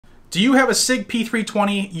Do you have a SIG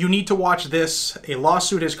P320? You need to watch this. A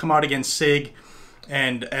lawsuit has come out against SIG,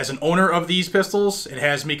 and as an owner of these pistols, it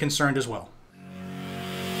has me concerned as well.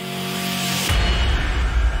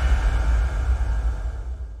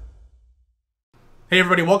 Hey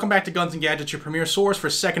everybody, welcome back to Guns and Gadgets, your premier source for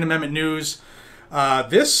Second Amendment news.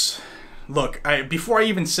 Before I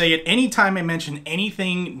even say it, anytime I mention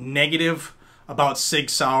anything negative about SIG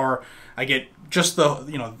Sauer, I get just the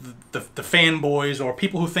fanboys or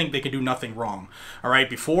people who think they can do nothing wrong. All right,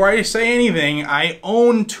 before I say anything, I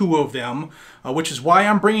own two of them, which is why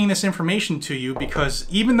I'm bringing this information to you, because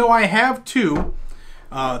even though I have two,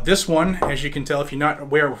 this one, as you can tell if you're not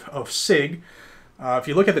aware of SIG, if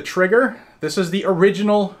you look at the trigger, this is the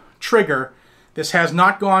original trigger. This has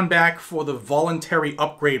not gone back for the voluntary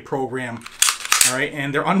upgrade program. All right,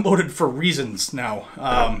 and they're unloaded for reasons now.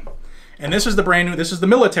 And this is the brand new, this is the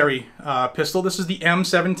military pistol. This is the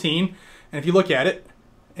M17. And if you look at it,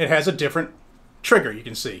 it has a different trigger, you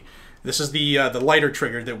can see. This is the lighter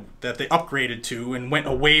trigger that they upgraded to and went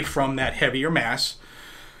away from that heavier mass.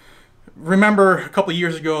 Remember a couple of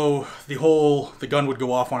years ago, the gun would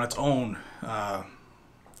go off on its own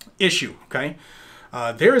issue, okay?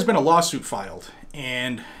 There has been a lawsuit filed,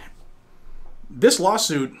 and this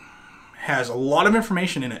lawsuit has a lot of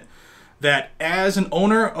information in it that, as an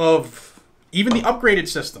owner of even the upgraded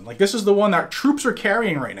system, like this is the one that troops are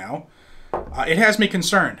carrying right now, it has me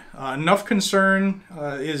concerned. Enough concern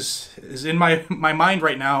is in my mind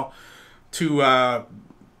right now to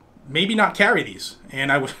maybe not carry these.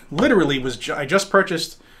 And I just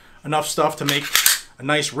purchased enough stuff to make a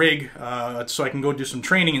nice rig so I can go do some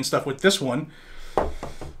training and stuff with this one.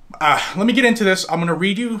 Let me get into this. I'm going to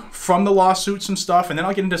read you from the lawsuit some stuff, and then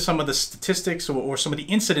I'll get into some of the statistics or some of the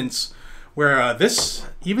incidents where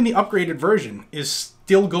even the upgraded version is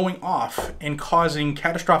still going off and causing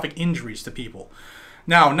catastrophic injuries to people.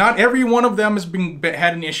 Now, not every one of them has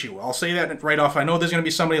had an issue. I'll say that right off. I know there's going to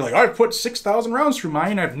be somebody like, I've put 6,000 rounds through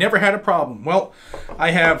mine. I've never had a problem. Well,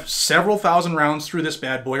 I have several thousand rounds through this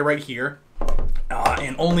bad boy right here,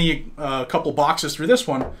 and only a couple boxes through this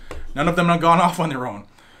one. None of them have gone off on their own.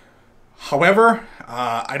 However,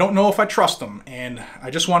 I don't know if I trust them, and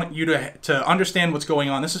I just want you to understand what's going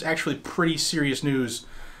on. This is actually pretty serious news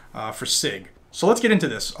for SIG. So let's get into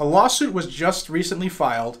this. A lawsuit was just recently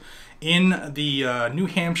filed in the New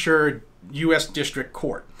Hampshire U.S. District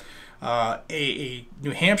Court. A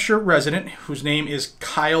New Hampshire resident whose name is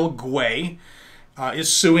Kyle Gway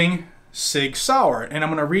is suing SIG Sauer. And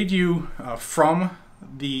I'm going to read you from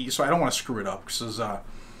so I don't want to screw it up, because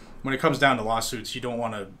when it comes down to lawsuits, you don't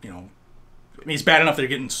want to, I mean, it's bad enough they're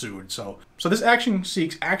getting sued. So this action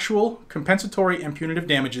seeks actual compensatory and punitive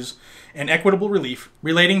damages and equitable relief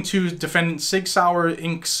relating to defendant SIG Sauer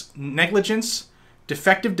Inc.'s negligence,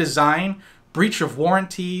 defective design, breach of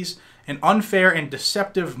warranties, and unfair and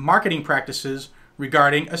deceptive marketing practices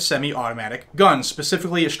regarding a semi-automatic gun,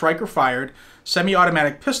 specifically a striker-fired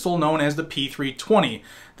semi-automatic pistol known as the P320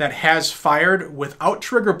 that has fired without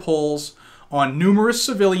trigger pulls on numerous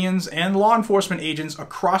civilians and law enforcement agents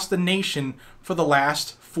across the nation for the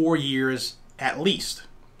last 4 years at least.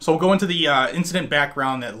 So we'll go into the incident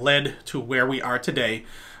background that led to where we are today.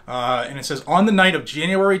 And it says, on the night of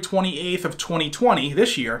January 28th of 2020,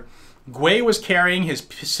 this year, Gway was carrying his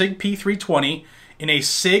SIG P320 in a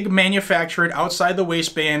SIG manufactured outside the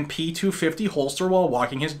waistband P250 holster while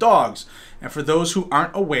walking his dogs. And for those who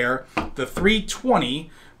aren't aware, the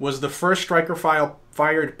 320 was the first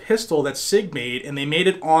striker-fired pistol that SIG made, and they made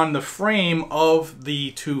it on the frame of the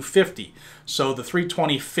 250. So the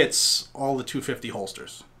 320 fits all the 250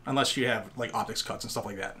 holsters, unless you have like optics cuts and stuff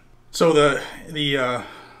like that. So the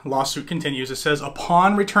lawsuit continues. It says,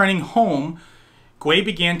 upon returning home, Gway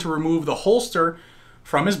began to remove the holster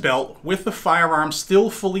from his belt with the firearm still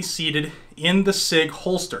fully seated in the SIG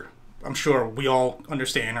holster. I'm sure we all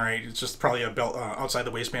understand, all right? It's just probably a belt outside the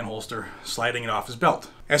waistband holster, sliding it off his belt.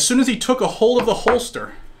 As soon as he took a hold of the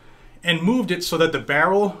holster and moved it so that the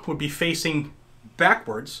barrel would be facing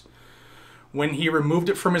backwards, when he removed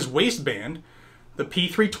it from his waistband, the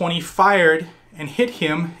P320 fired and hit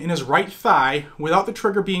him in his right thigh without the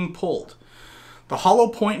trigger being pulled. The hollow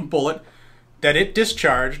point bullet that it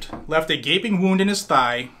discharged left a gaping wound in his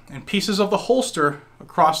thigh and pieces of the holster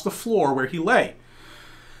across the floor where he lay.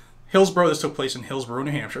 This took place in Hillsborough,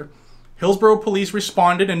 New Hampshire. Hillsborough police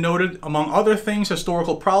responded and noted, among other things,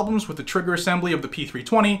 historical problems with the trigger assembly of the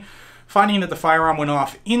P320, finding that the firearm went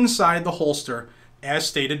off inside the holster, as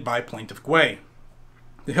stated by Plaintiff Gway.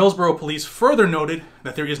 The Hillsborough police further noted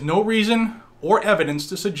that there is no reason or evidence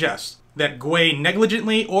to suggest that Guay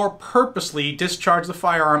negligently or purposely discharged the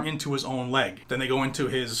firearm into his own leg. Then they go into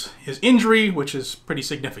his injury, which is pretty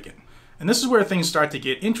significant. And this is where things start to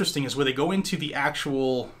get interesting, is where they go into the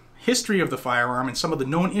actual history of the firearm and some of the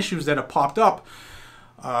known issues that have popped up,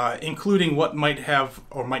 including what might have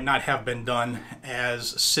or might not have been done as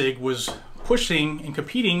SIG was pushing and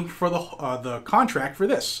competing for the contract for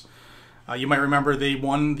this. You might remember they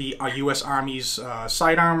won the U.S. Army's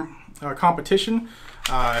sidearm competition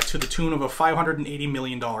to the tune of a $580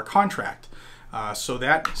 million contract. So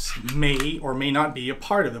that may or may not be a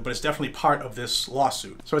part of it, but it's definitely part of this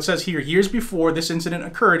lawsuit. So it says here, years before this incident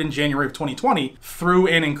occurred in January of 2020, through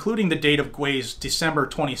and including the date of Guay's December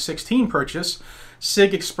 2016 purchase,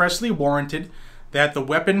 SIG expressly warranted that the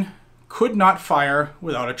weapon could not fire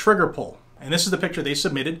without a trigger pull. And this is the picture they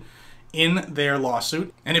submitted in their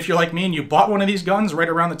lawsuit. And if you're like me and you bought one of these guns right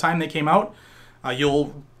around the time they came out,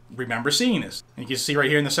 you'll remember seeing this. And you can see right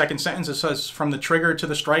here in the second sentence, it says, from the trigger to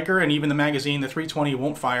the striker and even the magazine, the 320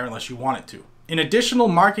 won't fire unless you want it to. In additional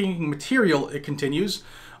marketing material, it continues,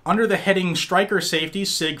 under the heading Striker Safety,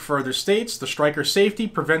 SIG further states, the striker safety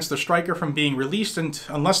prevents the striker from being released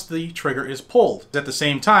unless the trigger is pulled. At the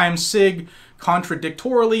same time, SIG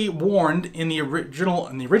contradictorily warned in the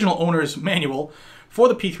original owner's manual for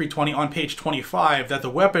the P320 on page 25 that the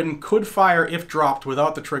weapon could fire if dropped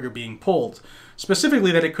without the trigger being pulled.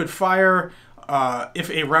 Specifically that it could fire if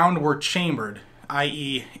a round were chambered,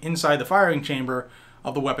 i.e. inside the firing chamber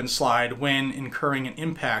of the weapon slide when incurring an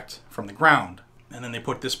impact from the ground. And then they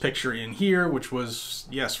put this picture in here, which was,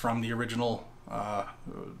 yes, from the original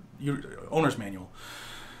owner's manual.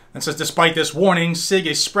 And says, despite this warning, SIG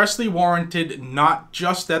expressly warranted not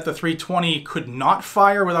just that the 320 could not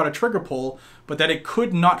fire without a trigger pull, but that it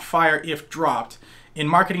could not fire if dropped in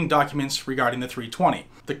marketing documents regarding the 320.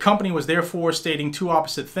 The company was therefore stating two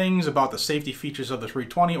opposite things about the safety features of the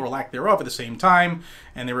 320 or lack thereof at the same time,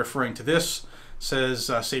 and they're referring to this. It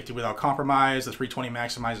says, safety without compromise, the 320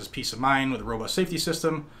 maximizes peace of mind with a robust safety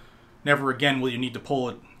system. Never again will you need to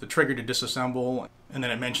pull the trigger to disassemble. And then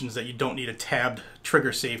it mentions that you don't need a tabbed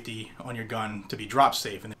trigger safety on your gun to be drop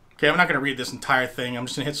safe. And okay, I'm not going to read this entire thing. I'm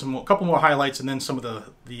just going to hit a couple more highlights and then some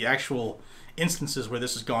of the actual instances where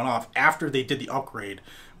this has gone off after they did the upgrade,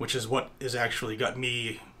 which is what has actually got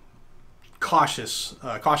me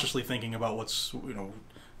cautiously thinking about what's,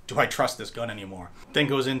 do I trust this gun anymore? Then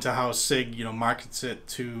goes into how SIG, markets it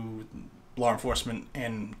to law enforcement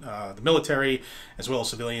and the military, as well as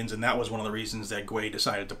civilians, and that was one of the reasons that Guay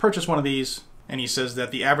decided to purchase one of these. And he says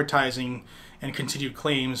that the advertising and continued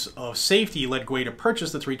claims of safety led Guay to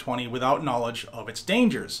purchase the 320 without knowledge of its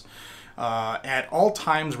dangers. At all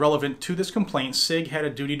times relevant to this complaint, SIG had a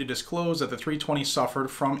duty to disclose that the 320 suffered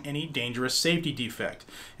from any dangerous safety defect.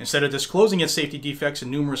 Instead of disclosing its safety defects in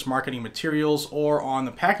numerous marketing materials or on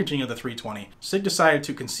the packaging of the 320, SIG decided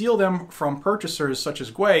to conceal them from purchasers such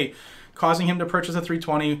as Guay, causing him to purchase the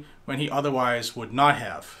 320 when he otherwise would not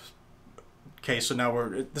have. Okay, so now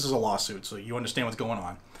this is a lawsuit, so you understand what's going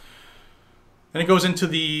on. Then it goes into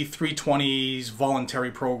the 320's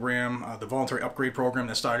voluntary program, the voluntary upgrade program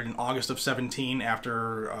that started in August of 17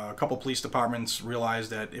 after a couple police departments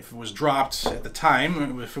realized that if it was dropped at the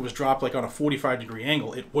time, if it was dropped like on a 45-degree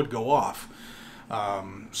angle, it would go off.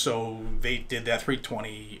 So they did that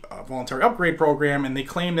 320 voluntary upgrade program, and they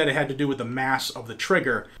claimed that it had to do with the mass of the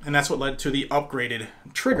trigger, and that's what led to the upgraded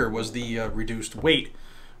trigger, was the reduced weight,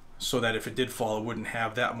 so that if it did fall, it wouldn't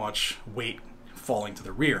have that much weight falling to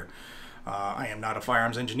the rear. I am not a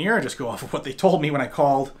firearms engineer. I just go off of what they told me when I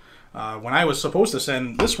called when I was supposed to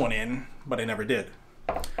send this one in, but I never did.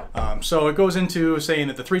 So it goes into saying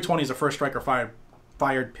that the 320 is the first striker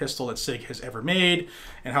fired pistol that SIG has ever made,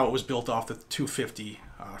 and how it was built off the 250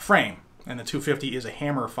 frame. And the 250 is a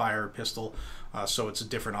hammer-fired pistol, so it's a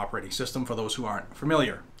different operating system for those who aren't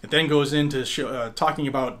familiar. It then goes into talking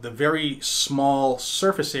about the very small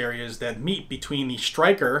surface areas that meet between the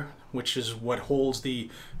striker, which is what holds the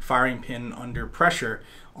firing pin under pressure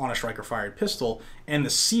on a striker-fired pistol, and the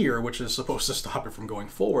sear, which is supposed to stop it from going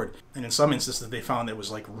forward. And in some instances, they found it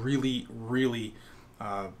was like really, really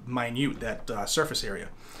minute, that surface area.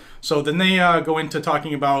 So then they go into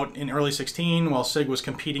talking about in early 16, while SIG was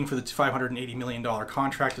competing for the $580 million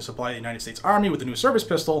contract to supply the United States Army with a new service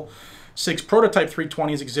pistol, SIG's prototype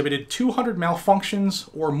 320s exhibited 200 malfunctions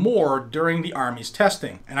or more during the Army's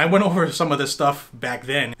testing. And I went over some of this stuff back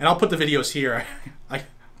then, and I'll put the videos here. I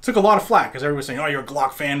took a lot of flack because everyone was saying, "Oh, you're a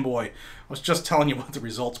Glock fanboy." I was just telling you what the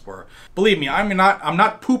results were. Believe me, I'm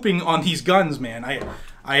not pooping on these guns, man.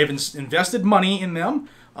 I have invested money in them.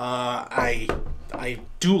 I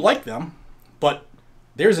do like them, but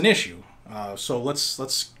there's an issue. So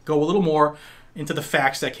let's go a little more into the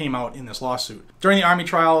facts that came out in this lawsuit. During the Army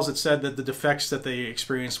trials, it said that the defects that they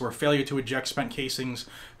experienced were failure to eject spent casings,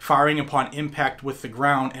 firing upon impact with the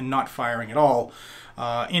ground, and not firing at all.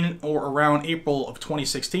 In or around April of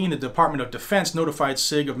 2016, the Department of Defense notified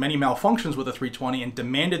SIG of many malfunctions with the 320 and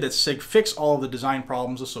demanded that SIG fix all of the design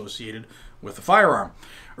problems associated with the firearm.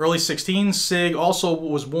 Early 2016, SIG also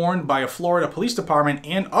was warned by a Florida police department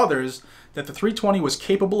and others that the 320 was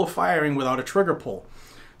capable of firing without a trigger pull.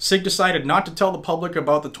 SIG decided not to tell the public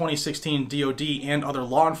about the 2016 DoD and other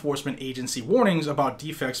law enforcement agency warnings about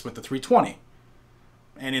defects with the 320.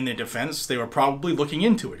 And in their defense, they were probably looking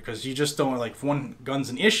into it, because you just don't, like, if one gun's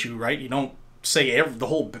an issue, right? You don't say every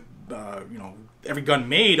gun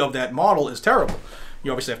made of that model is terrible.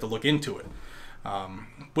 You obviously have to look into it,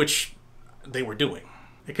 which they were doing.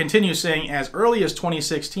 It continues saying, as early as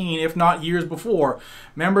 2016, if not years before,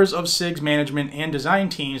 members of SIG's management and design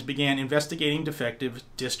teams began investigating defective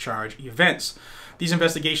discharge events. These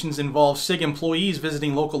investigations involve SIG employees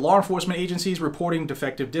visiting local law enforcement agencies, reporting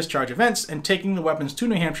defective discharge events, and taking the weapons to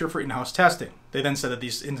New Hampshire for in-house testing. They then said that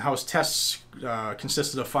these in-house tests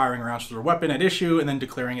consisted of firing rounds to the weapon at issue and then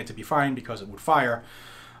declaring it to be fine because it would fire.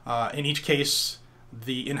 In each case,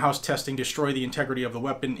 the in-house testing destroyed the integrity of the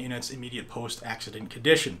weapon in its immediate post-accident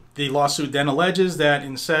condition. The lawsuit then alleges that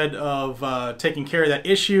instead of taking care of that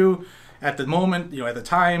issue, at the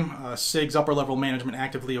time, SIG's upper-level management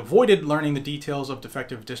actively avoided learning the details of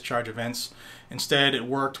defective discharge events. Instead, it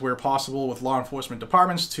worked where possible with law enforcement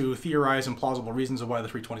departments to theorize implausible reasons of why the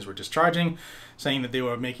 320s were discharging, saying that they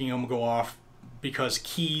were making them go off because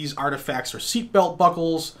keys, artifacts, or seatbelt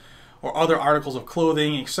buckles, or other articles of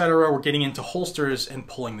clothing, etc., were getting into holsters and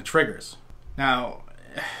pulling the triggers. Now,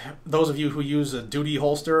 those of you who use a duty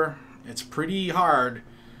holster, it's pretty hard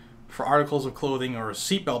for articles of clothing or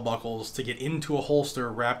seatbelt buckles to get into a holster,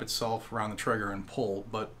 wrap itself around the trigger, and pull,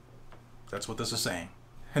 but that's what this is saying.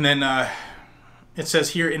 And then it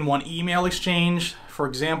says here, in one email exchange, for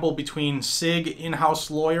example, between SIG in-house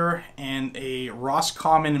lawyer and a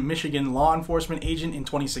Roscommon, Michigan law enforcement agent in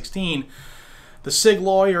 2016, the SIG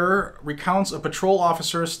lawyer recounts a patrol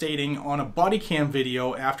officer stating on a body cam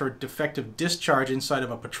video after a defective discharge inside of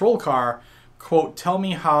a patrol car, quote, "Tell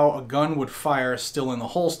me how a gun would fire still in the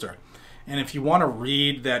holster." And if you want to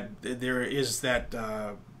read that, there is that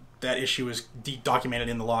issue is documented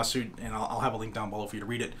in the lawsuit, and I'll have a link down below for you to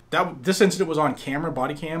read it. This incident was on camera,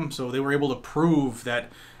 body cam, so they were able to prove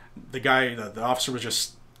that the officer was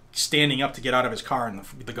just standing up to get out of his car and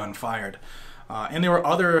the gun fired. And there were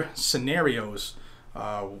other scenarios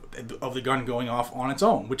of the gun going off on its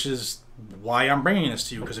own, which is why I'm bringing this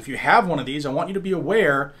to you, because if you have one of these, I want you to be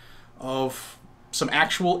aware of some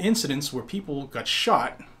actual incidents where people got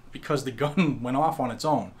shot because the gun went off on its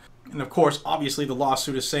own. And of course, obviously, the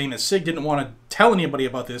lawsuit is saying that SIG didn't want to tell anybody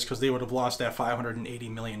about this because they would have lost that $580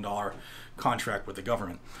 million contract with the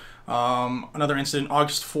government. Another incident,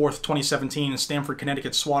 August 4th, 2017, in Stamford,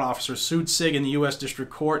 Connecticut, SWAT officers sued SIG in the U.S.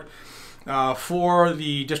 District Court for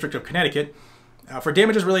the District of Connecticut for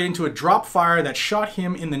damages relating to a drop fire that shot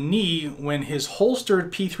him in the knee when his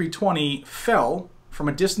holstered P320 fell from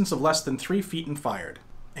a distance of less than 3 feet and fired.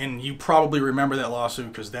 And you probably remember that lawsuit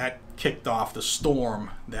because that kicked off the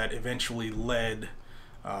storm that eventually led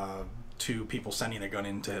to people sending their gun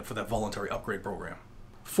in for that voluntary upgrade program.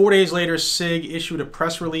 4 days later, SIG issued a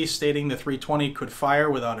press release stating the 320 could fire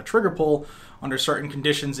without a trigger pull under certain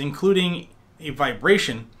conditions, including a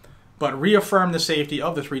vibration, but reaffirmed the safety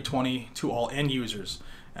of the 320 to all end users.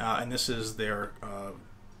 And this is their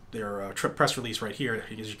press release right here,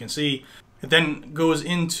 as you can see. It then goes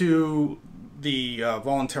into the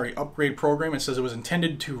voluntary upgrade program. It says it was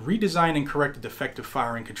intended to redesign and correct a defective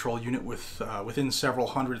firing control unit within several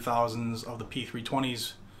hundred thousands of the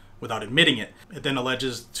P320s without admitting it. It then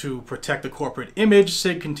alleges to protect the corporate image.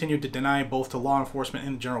 SIG continued to deny both to law enforcement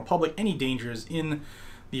and the general public any dangers in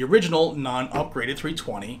the original non-upgraded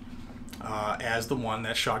 320 as the one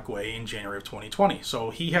that shot Guay in January of 2020.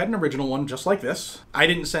 So he had an original one just like this. I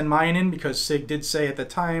didn't send mine in because SIG did say at the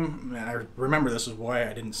time, and I remember this is why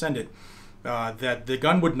I didn't send it, that the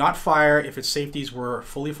gun would not fire if its safeties were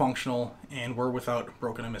fully functional and were without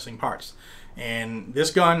broken and missing parts. And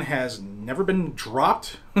this gun has never been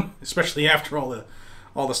dropped, especially after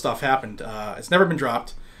all the stuff happened. It's never been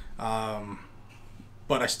dropped, but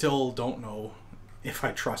I still don't know if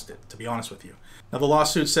I trust it, to be honest with you. Now, the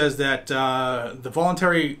lawsuit says that the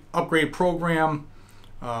voluntary upgrade program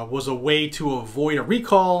was a way to avoid a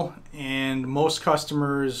recall, and most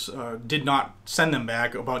customers did not send them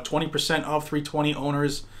back. About 20% of 320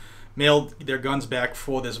 owners mailed their guns back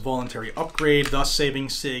for this voluntary upgrade, thus saving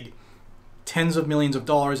SIG tens of millions of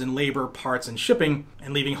dollars in labor, parts, and shipping,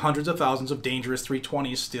 and leaving hundreds of thousands of dangerous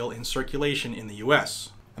 320s still in circulation in the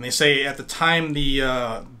U.S. And they say at the time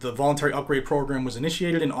the voluntary upgrade program was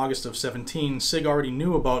initiated in August of 17, SIG already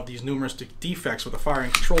knew about these numerous defects with the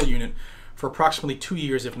firing control unit for approximately 2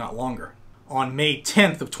 years, if not longer. On May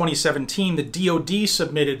 10th of 2017, the DoD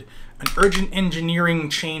submitted an urgent engineering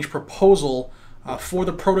change proposal for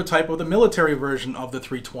the prototype of the military version of the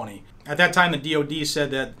 320. At that time, the DoD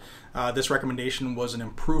said that this recommendation was an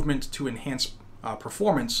improvement to enhance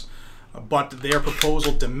performance, but their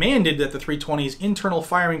proposal demanded that the 320's internal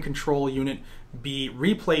firing control unit be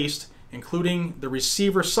replaced, including the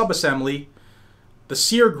receiver subassembly, the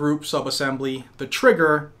sear group subassembly, the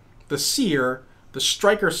trigger, the sear, the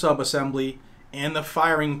striker subassembly, and the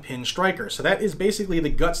firing pin striker. So that is basically the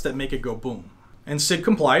guts that make it go boom. And SIG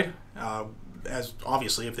complied, as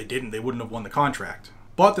obviously if they didn't, they wouldn't have won the contract.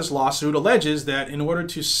 But this lawsuit alleges that in order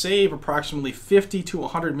to save approximately $50 to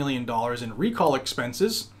 $100 million in recall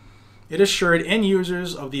expenses, it assured end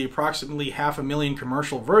users of the approximately 500,000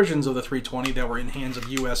 commercial versions of the 320 that were in hands of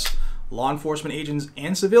U.S. law enforcement agents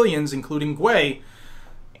and civilians, including Gway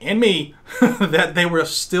and me, that they were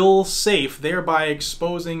still safe, thereby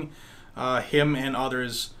exposing him and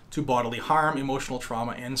others to bodily harm, emotional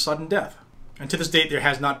trauma, and sudden death. And to this date, there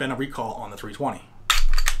has not been a recall on the 320.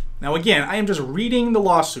 Now again, I am just reading the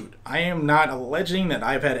lawsuit. I am not alleging that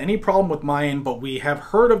I've had any problem with mine, but we have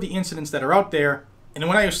heard of the incidents that are out there. And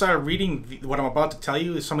when I started reading what I'm about to tell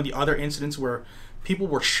you, is some of the other incidents where people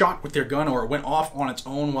were shot with their gun or it went off on its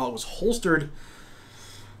own while it was holstered,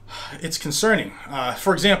 it's concerning.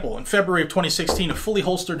 For example, in February of 2016, a fully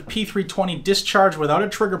holstered P320 discharged without a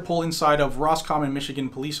trigger pull inside of Roscommon, Michigan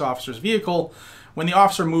police officer's vehicle when the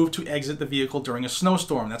officer moved to exit the vehicle during a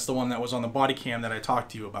snowstorm. That's the one that was on the body cam that I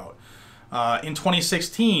talked to you about. In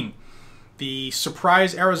 2016, the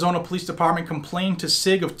Surprise, Arizona Police Department complained to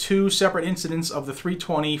SIG of 2 separate incidents of the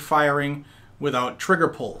 320 firing without trigger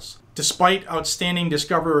pulls. Despite outstanding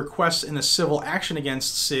discovery requests in the civil action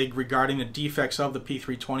against SIG regarding the defects of the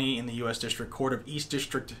P320 in the U.S. District Court of East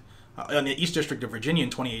District in the East District of Virginia in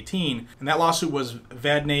 2018, and that lawsuit was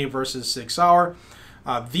Vadnais versus SIG Sauer.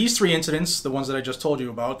 These 3 incidents, the ones that I just told you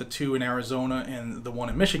about, the 2 in Arizona and the 1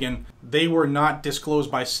 in Michigan, they were not disclosed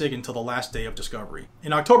by SIG until the last day of discovery.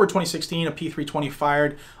 In October 2016, a P320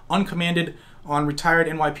 fired uncommanded on retired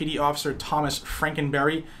NYPD officer Thomas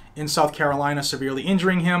Frankenberry in South Carolina, severely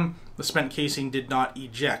injuring him. The spent casing did not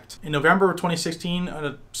eject. In November of 2016,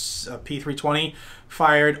 a P320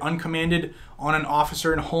 fired uncommanded on an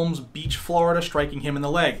officer in Holmes Beach, Florida, striking him in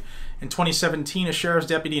the leg. In 2017, a sheriff's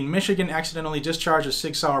deputy in Michigan accidentally discharged a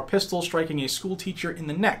SIG Sauer pistol, striking a school teacher in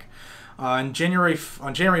the neck. On January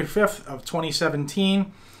 5th of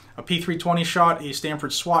 2017, a P320 shot a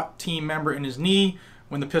Stanford SWAT team member in his knee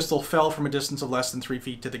when the pistol fell from a distance of less than 3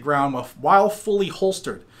 feet to the ground while fully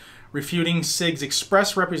holstered, refuting SIG's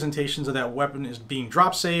express representations of that weapon is being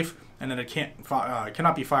drop safe and that it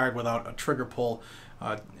cannot be fired without a trigger pull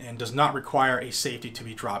and does not require a safety to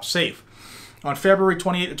be drop safe. On February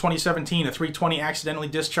 28, 2017, a 320 accidentally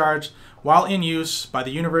discharged while in use by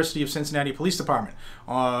the University of Cincinnati Police Department.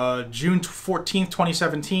 June 14,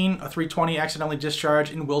 2017, a 320 accidentally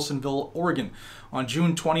discharged in Wilsonville, Oregon. On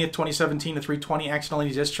June 20, 2017, a 320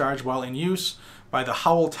 accidentally discharged while in use by the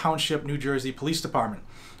Howell Township, New Jersey Police Department.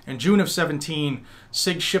 In June of 17,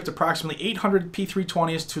 SIG shipped approximately 800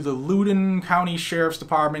 P320s to the Loudoun County Sheriff's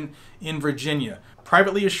Department in Virginia,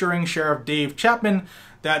 privately assuring Sheriff Dave Chapman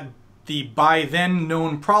that the by then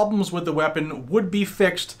known problems with the weapon would be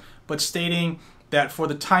fixed, but stating that for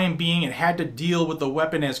the time being it had to deal with the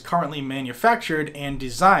weapon as currently manufactured and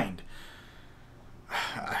designed.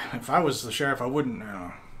 If I was the sheriff, I wouldn't,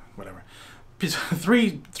 whatever.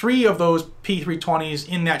 Three of those P320s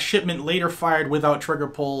in that shipment later fired without trigger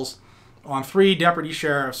pulls on 3 deputy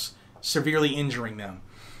sheriffs, severely injuring them.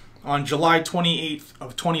 On July 28th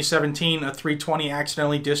of 2017, a 320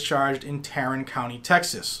 accidentally discharged in Tarrant County,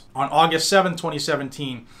 Texas. On August 7,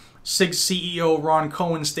 2017, SIG CEO Ron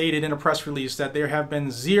Cohen stated in a press release that there have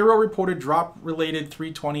been 0 reported drop-related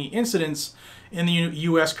 320 incidents in the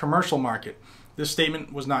U.S. commercial market. This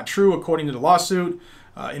statement was not true according to the lawsuit.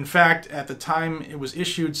 In fact, at the time it was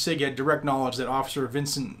issued, SIG had direct knowledge that Officer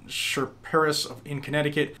Vincent Sherparis in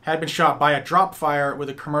Connecticut had been shot by a drop fire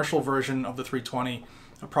with a commercial version of the 320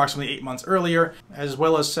 approximately 8 months earlier, as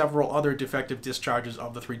well as several other defective discharges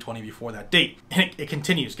of the 320 before that date. And it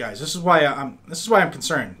continues, guys. This is why I'm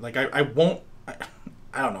concerned. Like I don't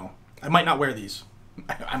know. I might not wear these.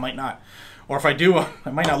 I might not. Or if I do,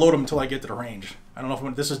 I might not load them until I get to the range. I don't know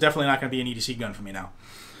if this is definitely not going to be an EDC gun for me now.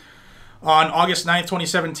 On August 9th,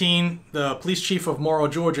 2017, the police chief of Morrow,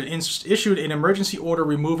 Georgia, issued an emergency order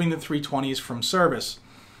removing the 320s from service.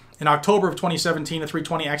 In October of 2017, a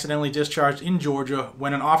 320 accidentally discharged in Georgia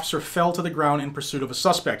when an officer fell to the ground in pursuit of a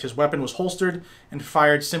suspect. His weapon was holstered and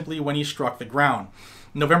fired simply when he struck the ground.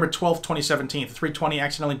 November 12, 2017, the 320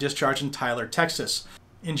 accidentally discharged in Tyler, Texas.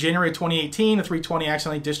 In January 2018, a 320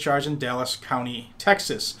 accidentally discharged in Dallas County,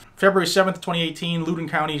 Texas. February 7th, 2018, Loudoun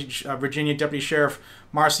County, Virginia Deputy Sheriff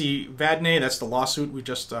Marcy Vadnais, that's the lawsuit we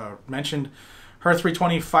just mentioned, her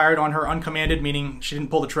 320 fired on her uncommanded, meaning she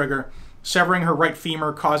didn't pull the trigger, severing her right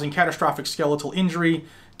femur, causing catastrophic skeletal injury,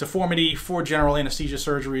 deformity, 4 general anesthesia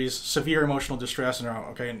surgeries, severe emotional distress,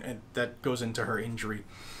 and that goes into her injury.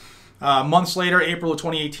 Months later, April of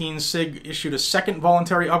 2018, SIG issued a second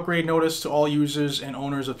voluntary upgrade notice to all users and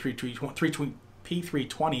owners of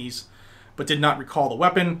P320s, but did not recall the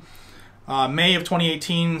weapon. May of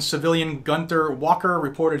 2018, civilian Gunter Walker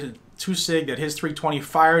reported to SIG that his 320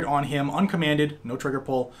 fired on him uncommanded, no trigger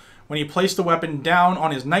pull, when he placed the weapon down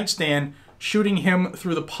on his nightstand, shooting him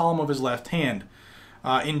through the palm of his left hand.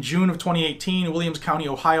 In June of 2018, a Williams County,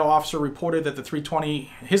 Ohio officer reported that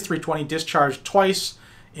his 320 discharged twice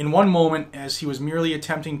in one moment as he was merely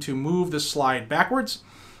attempting to move the slide backwards.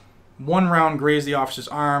 1 round grazed the officer's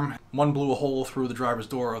arm, 1 blew a hole through the driver's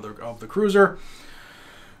door of the cruiser.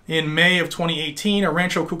 In May of 2018, a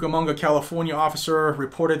Rancho Cucamonga, California officer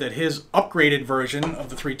reported that his upgraded version of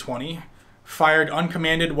the 320 fired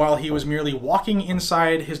uncommanded while he was merely walking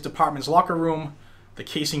inside his department's locker room. The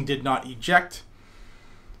casing did not eject.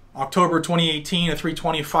 October 2018, a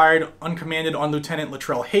 320 fired uncommanded on Lieutenant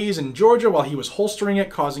Latrell Hayes in Georgia while he was holstering it,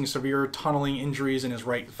 causing severe tunneling injuries in his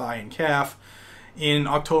right thigh and calf. In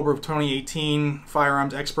October of 2018,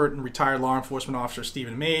 firearms expert and retired law enforcement officer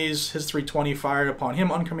Stephen Mays, his 320 fired upon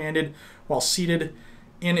him uncommanded while seated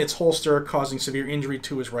in its holster, causing severe injury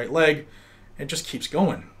to his right leg. It just keeps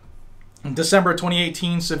going. In December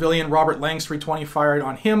 2018, civilian Robert Lang's 320 fired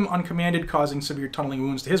on him uncommanded, causing severe tunneling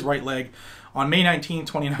wounds to his right leg. On May 19,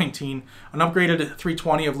 2019, an upgraded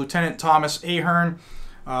 320 of Lieutenant Thomas Ahern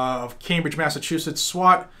of Cambridge, Massachusetts,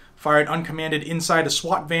 SWAT, fired uncommanded inside a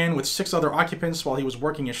SWAT van with 6 other occupants while he was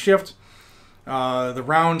working a shift. The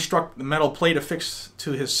round struck the metal plate affixed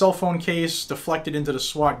to his cell phone case, deflected into the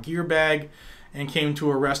SWAT gear bag, and came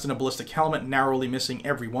to a rest in a ballistic helmet, narrowly missing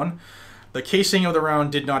everyone. The casing of the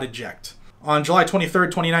round did not eject. On July 23,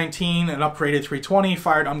 2019, an upgraded 320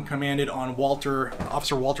 fired uncommanded on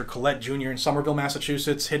Officer Walter Collette Jr. in Somerville,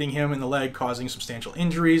 Massachusetts, hitting him in the leg, causing substantial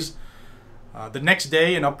injuries. The next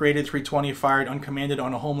day, an upgraded 320 fired uncommanded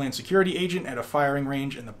on a Homeland Security agent at a firing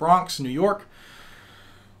range in the Bronx, New York.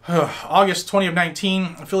 August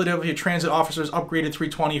 2019, Philadelphia Transit officers upgraded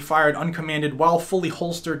 320 fired uncommanded while fully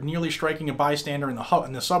holstered, nearly striking a bystander in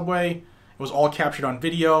the subway. It was all captured on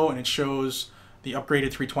video, and it shows the upgraded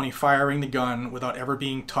 320 firing the gun without ever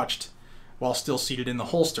being touched while still seated in the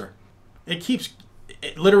holster.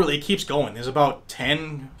 It literally keeps going. There's about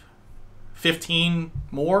 10, 15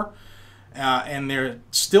 more, and they're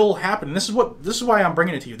still happening. This is why I'm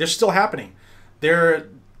bringing it to you. They're still happening. They're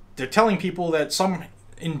telling people that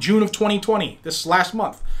in June of 2020, this last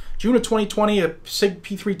month, June of 2020, a SIG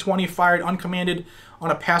P320 fired uncommanded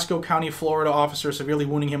on a Pasco County, Florida officer, severely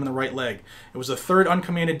wounding him in the right leg. It was the 3rd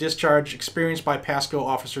uncommanded discharge experienced by Pasco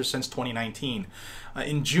officers since 2019.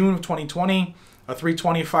 In June of 2020, a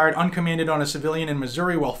 320 fired uncommanded on a civilian in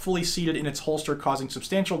Missouri while fully seated in its holster, causing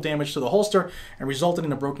substantial damage to the holster and resulted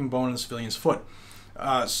in a broken bone in the civilian's foot.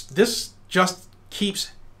 This just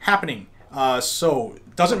keeps happening. So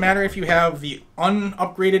it doesn't matter if you have the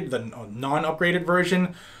non-upgraded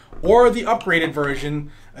version or the upgraded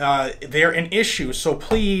version, they're an issue. So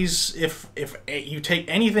please, if you take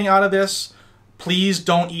anything out of this, please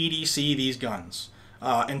don't EDC these guns.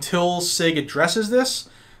 Until SIG addresses this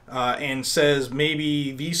and says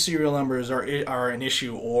maybe these serial numbers are an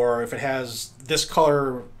issue, or if it has this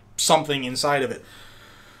color something inside of it,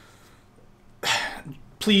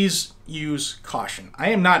 please use caution. I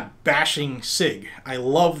am not bashing SIG. I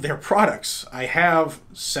love their products. I have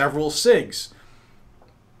several SIGs.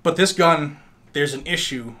 But this gun, there's an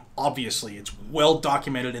issue, obviously. It's well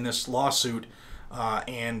documented in this lawsuit,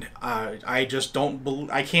 and I just don't believe,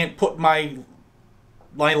 I can't put my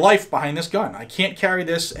life behind this gun. I can't carry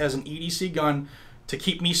this as an EDC gun to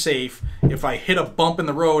keep me safe if I hit a bump in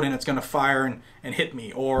the road and it's going to fire and hit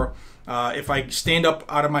me, or if I stand up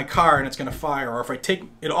out of my car and it's going to fire, or if I take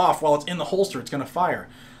it off while it's in the holster, it's going to fire.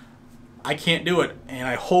 I can't do it, and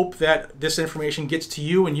I hope that this information gets to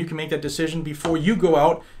you and you can make that decision before you go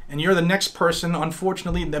out and you're the next person,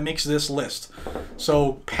 unfortunately, that makes this list.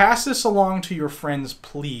 So pass this along to your friends,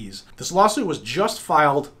 please. This lawsuit was just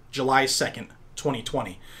filed July 2nd,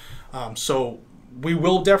 2020. So we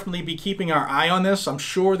will definitely be keeping our eye on this. I'm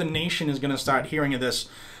sure the nation is going to start hearing of this.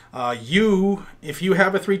 If you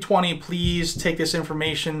have a 320, please take this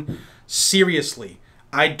information seriously.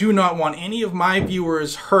 I do not want any of my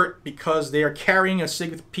viewers hurt because they are carrying a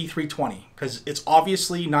SIG P320, because it's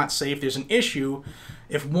obviously not safe. There's an issue.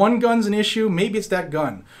 If one gun's an issue, maybe it's that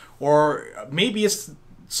gun. Or maybe it's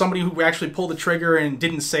somebody who actually pulled the trigger and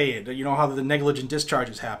didn't say it. You know how the negligent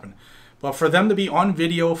discharges happen. But for them to be on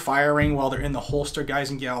video firing while they're in the holster, guys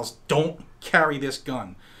and gals, don't carry this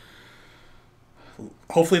gun.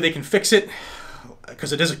 Hopefully they can fix it,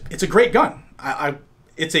 because it's a great gun.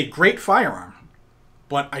 It's a great firearm,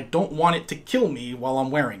 but I don't want it to kill me while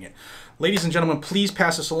I'm wearing it. Ladies and gentlemen, please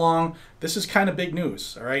pass this along. This is kind of big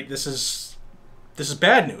news, all right? This is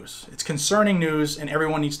bad news. It's concerning news, and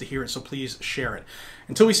everyone needs to hear it, so please share it.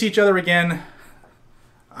 Until we see each other again,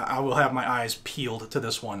 I will have my eyes peeled to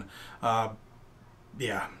this one.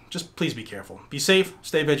 Yeah, just please be careful. Be safe,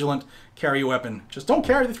 stay vigilant, carry a weapon. Just don't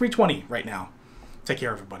carry the 320 right now. Take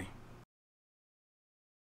care, everybody.